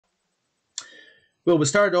Well, we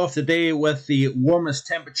started off the day with the warmest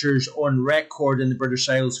temperatures on record in the British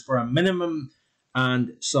Isles for a minimum,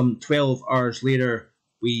 and some 12 hours later,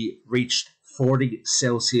 we reached 40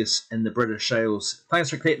 Celsius in the British Isles.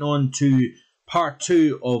 Thanks for clicking on to part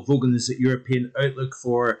 2 of Vogan's European Outlook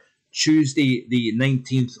for Tuesday, the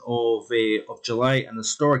 19th of July, an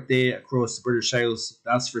historic day across the British Isles,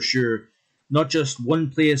 that's for sure. Not just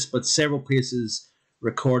one place, but several places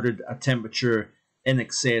recorded a temperature in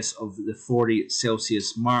excess of the 40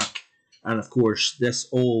 Celsius mark. And of course, this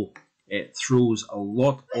all throws a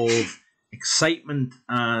lot of excitement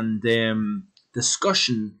and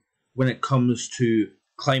discussion when it comes to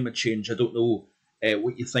climate change. I don't know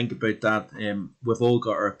what you think about that. We've all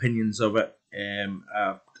got our opinions of it.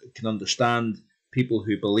 I can understand people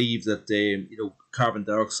who believe that carbon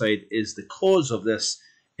dioxide is the cause of this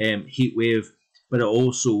heat wave, but I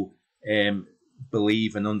also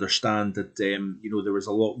believe and understand that there is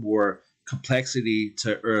a lot more complexity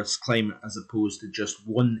to Earth's climate as opposed to just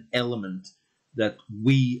one element that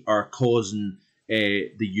we are causing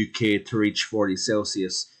the UK to reach 40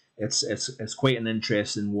 Celsius. It's quite an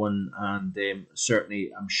interesting one, and certainly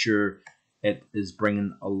I'm sure it is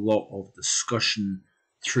bringing a lot of discussion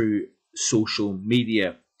through social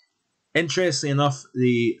media. Interestingly enough,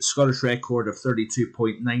 the Scottish record of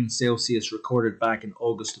 32.9 Celsius recorded back in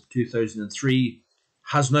August of 2003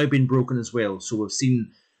 has now been broken as well. So we've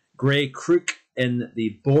seen Grey Crook in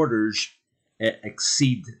the Borders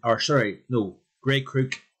Grey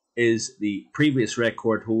Crook is the previous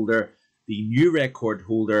record holder. The new record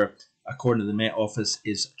holder, according to the Met Office,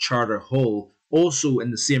 is Charter Hall. Also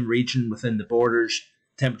in the same region within the Borders,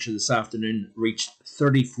 temperature this afternoon reached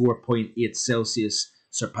 34.8 Celsius,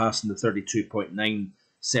 surpassing the 32.9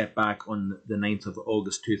 set back on the 9th of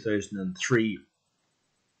August 2003.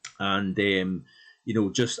 And,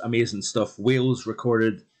 just amazing stuff. Wales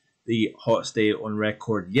recorded the hottest day on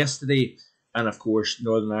record yesterday. And, of course,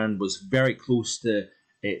 Northern Ireland was very close to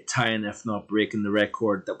tying, if not breaking, the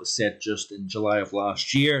record that was set just in July of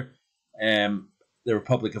last year. The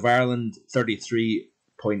Republic of Ireland,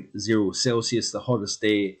 33.0 Celsius,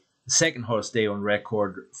 the second hottest day on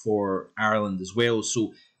record for Ireland as well.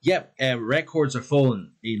 So, records are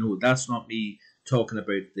falling. That's not me talking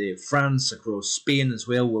about France, across Spain as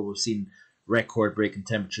well, where we've seen record-breaking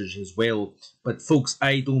temperatures as well. But, folks,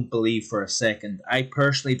 I don't believe for a second. I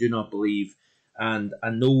personally do not believe, and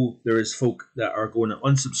I know there is folk that are going to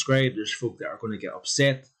unsubscribe, there's folk that are going to get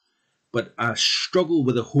upset, but I struggle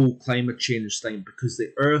with the whole climate change thing because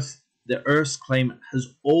the Earth's climate has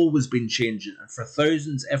always been changing, and for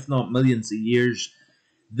thousands, if not millions of years,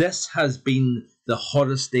 this has been the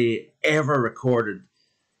hottest day ever recorded.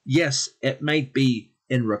 Yes, it might be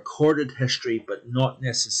in recorded history, but not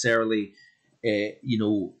necessarily,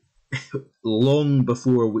 long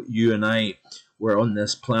before you and I were on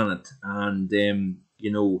this planet, and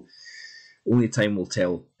only time will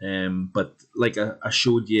tell. But like I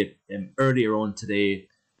showed you earlier on today,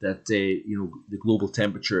 that the global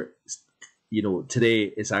temperature, today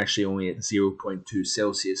is actually only at 0.2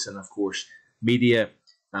 Celsius, and of course, media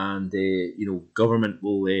and government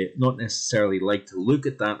will not necessarily like to look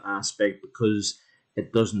at that aspect because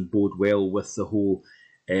it doesn't bode well with the whole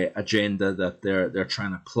agenda that they're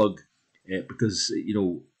trying to plug. Because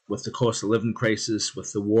with the cost of living crisis,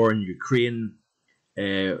 with the war in Ukraine,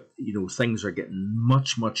 things are getting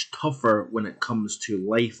much tougher when it comes to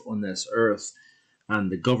life on this earth, and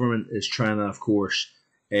the government is trying to, of course,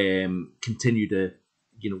 continue to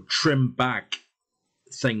trim back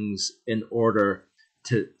things in order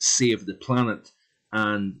to save the planet,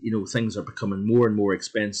 and things are becoming more and more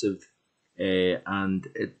expensive, and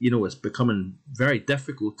it's becoming very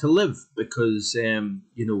difficult to live because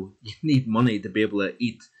you need money to be able to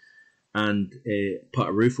eat and put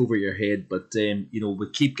a roof over your head. But we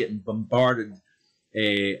keep getting bombarded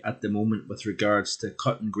at the moment with regards to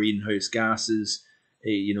cutting greenhouse gases,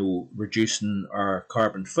 reducing our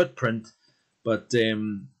carbon footprint. But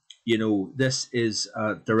this is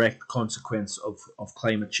a direct consequence of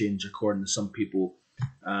climate change, according to some people,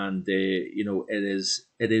 and it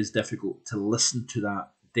is difficult to listen to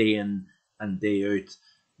that day in and day out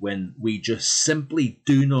when we just simply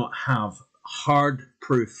do not have hard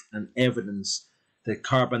proof and evidence that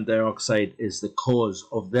carbon dioxide is the cause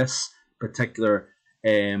of this particular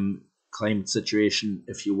climate situation,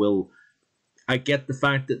 if you will. I get the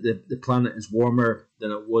fact that the planet is warmer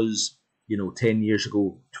than it was 10 years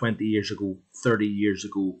ago, 20 years ago, 30 years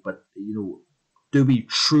ago, but do we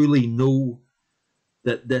truly know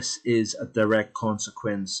that this is a direct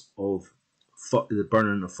consequence of the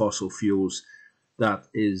burning of fossil fuels? That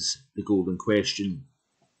is the golden question.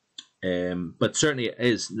 But certainly it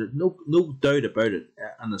is. There's no doubt about it.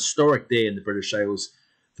 An historic day in the British Isles.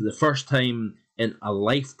 For the first time in a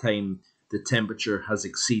lifetime, the temperature has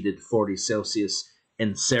exceeded 40 Celsius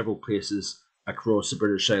in several places across the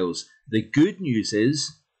British Isles. The good news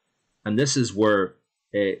is, and this is where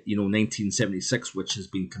 1976, which has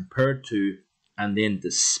been compared to and then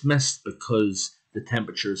dismissed because the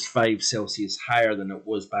temperature is 5 Celsius higher than it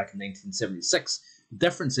was back in 1976. The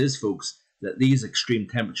difference is, folks, that these extreme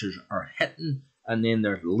temperatures are hitting and then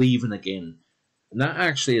they're leaving again. And that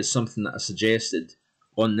actually is something that I suggested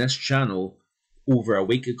on this channel over a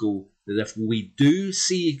week ago, that if we do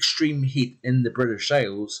see extreme heat in the British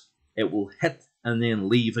Isles, it will hit and then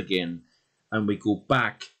leave again, and we go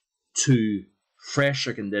back to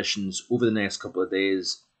fresher conditions over the next couple of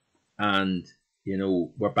days, and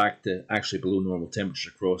we're back to actually below normal temperature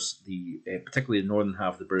across the particularly the northern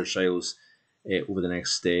half of the British Isles over the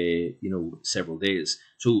next several days.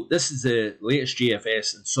 So this is the latest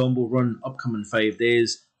GFS ensemble run, upcoming 5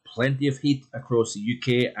 days. Plenty of heat across the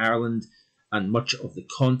UK, Ireland, and much of the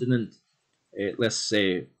continent. Let's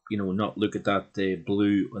not look at that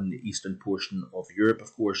blue on the eastern portion of Europe.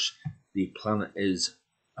 Of course, the planet is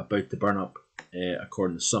about to burn up,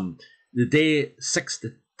 according to some. The day 6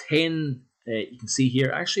 to 10, you can see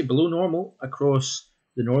here, actually below normal across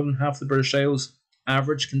the northern half of the British Isles.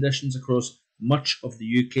 Average conditions across much of the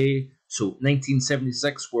UK. So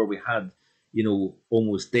 1976, where we had,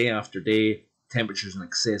 almost day after day, temperatures in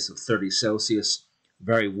excess of 30 Celsius,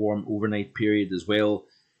 very warm overnight period as well.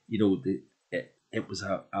 It was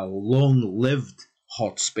a long-lived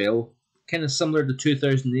hot spell, kind of similar to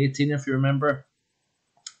 2018, if you remember.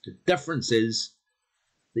 The difference is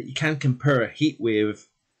that you can't compare a heat wave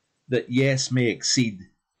that, yes, may exceed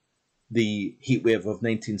the heat wave of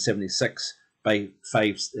 1976 by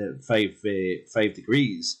 5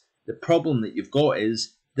 degrees. The problem that you've got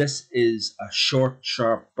is this is a short,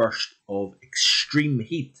 sharp burst of extreme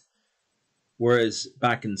heat, whereas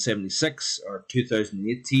back in 76 or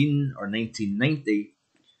 2018 or 1990,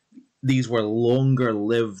 these were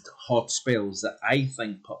longer-lived hot spells that I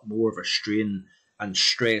think put more of a strain and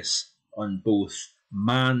stress on both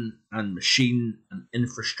man and machine and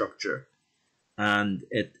infrastructure. And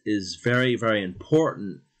it is very, very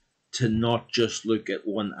important to not just look at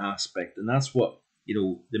one aspect. And that's what,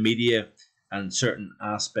 the media and certain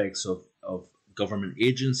aspects of government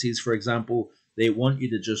agencies, for example, they want you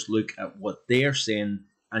to just look at what they're saying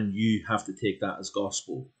and you have to take that as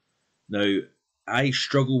gospel. Now, I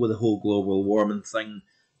struggle with the whole global warming thing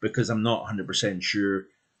because I'm not 100% sure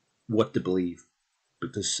what to believe.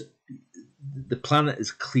 Because the planet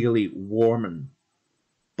is clearly warming,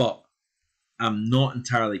 but I'm not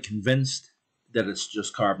entirely convinced that it's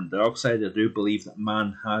just carbon dioxide. I do believe that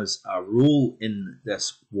man has a role in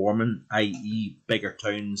this warming, i.e. bigger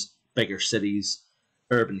towns, bigger cities,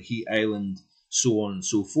 urban heat island, so on and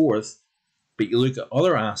so forth. But you look at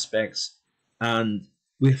other aspects and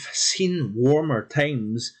we've seen warmer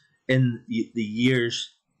times in the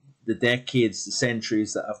years, the decades, the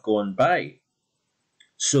centuries that have gone by.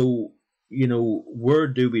 So, where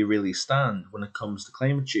do we really stand when it comes to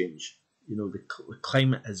climate change? The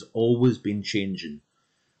climate has always been changing.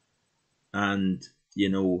 And,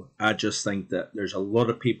 I just think that there's a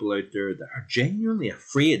lot of people out there that are genuinely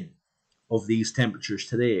afraid of these temperatures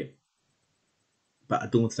today. But I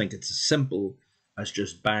don't think it's as simple as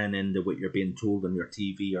just buying into what you're being told on your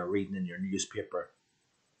TV or reading in your newspaper.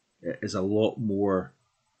 It is a lot more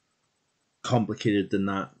complicated than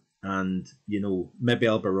that. And, maybe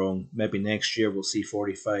I'll be wrong. Maybe next year we'll see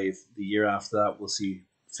 45. The year after that we'll see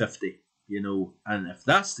 50. And if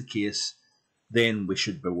that's the case, then we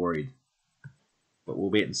should be worried. But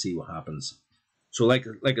we'll wait and see what happens. So like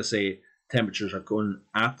I say, temperatures are going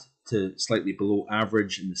at to slightly below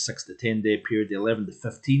average in the 6 to 10 day period, the 11 to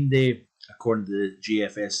 15 day, according to the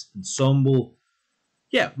GFS ensemble.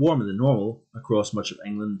 Yeah, warmer than normal across much of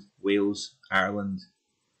England, Wales, Ireland.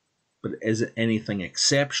 But is it anything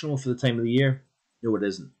exceptional for the time of the year? No, it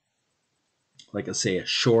isn't. Like I say, a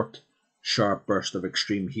short, sharp burst of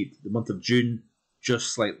extreme heat. The month of June,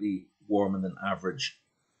 just slightly warmer than average.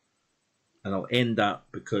 And I'll end that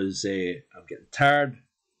because I'm getting tired.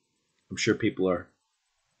 I'm sure people are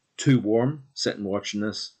too warm sitting watching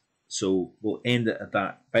this. So we'll end it at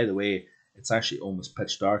that. By the way, it's actually almost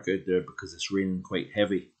pitch dark out there because it's raining quite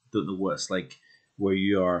heavy. Don't know what it's like where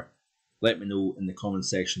you are. Let me know in the comment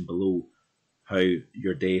section below how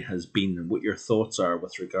your day has been and what your thoughts are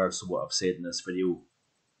with regards to what I've said in this video.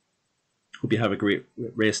 Hope you have a great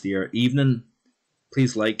rest of your evening.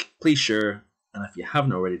 Please like, please share, and if you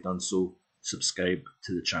haven't already done so, subscribe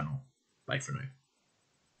to the channel. Bye for now.